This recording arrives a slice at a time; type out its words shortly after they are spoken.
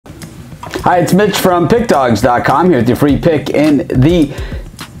Hi, it's Mitch from PickDawgz.com here with your free pick in the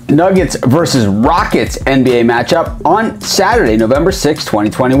Nuggets versus Rockets NBA matchup on Saturday, November 6,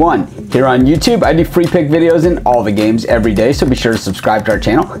 2021. Here on YouTube, I do free pick videos in all the games every day, so be sure to subscribe to our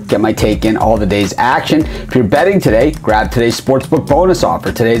channel, get my take in all the day's action. If you're betting today, grab today's sportsbook bonus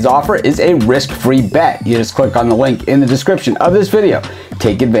offer. Today's offer is a risk-free bet. You just click on the link in the description of this video.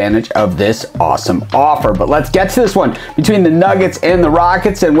 Take advantage of this awesome offer. But let's get to this one between the Nuggets and the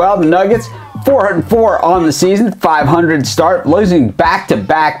Rockets. And well, the Nuggets 4-4 on the season, 500 start, losing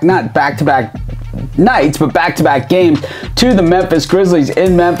back-to-back, not back-to-back nights, but back-to-back games to the Memphis Grizzlies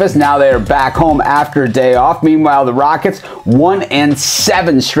in Memphis. Now they are back home after a day off. Meanwhile, the Rockets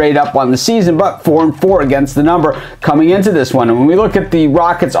 1-7 straight up on the season, but 4-4 against the number coming into this one. And when we look at the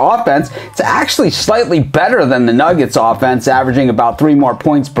Rockets offense, it's actually slightly better than the Nuggets offense, averaging about 3 more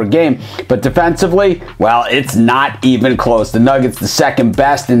points per game. But defensively, well, it's not even close. The Nuggets the second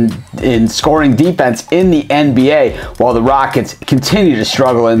best in scoring defense in the NBA, while the Rockets continue to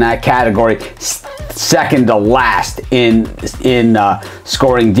struggle in that category, second to last in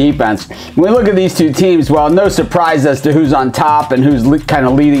scoring defense. When we look at these two teams, well, no surprise as to who's on top and who's kind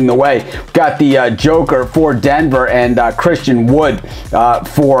of leading the way. We've got the Joker for Denver and Christian Wood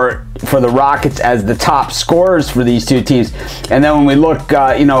for the Rockets as the top scorers for these two teams. And then when we look,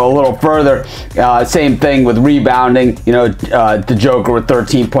 a little further, same thing with rebounding. The Joker with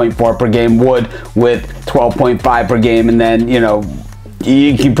 13.4 per game, Wood with 12.5 per game, and then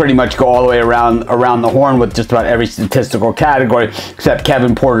you can pretty much go all the way around the horn with just about every statistical category except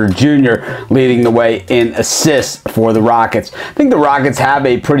Kevin Porter Jr. leading the way in assists for the Rockets. I think the Rockets have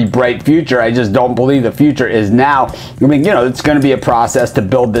a pretty bright future. I just don't believe the future is now. I mean, it's going to be a process to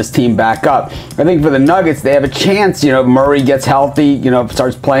build this team back up. I think for the Nuggets, they have a chance. Murray gets healthy,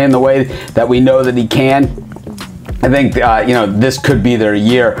 starts playing the way that we know that he can. I think, this could be their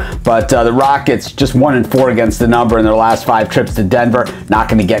year, but the Rockets just 1-4 against the number in their last 5 trips to Denver. Not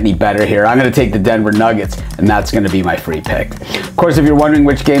going to get any better here. I'm going to take the Denver Nuggets, and that's going to be my free pick. Of course, if you're wondering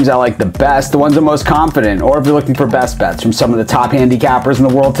which games I like the best, the ones I'm most confident, or if you're looking for best bets from some of the top handicappers in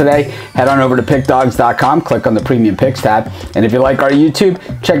the world today, head on over to PickDawgz.com, click on the Premium Picks tab, and if you like our YouTube,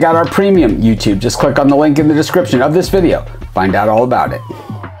 check out our Premium YouTube. Just click on the link in the description of this video. Find out all about it.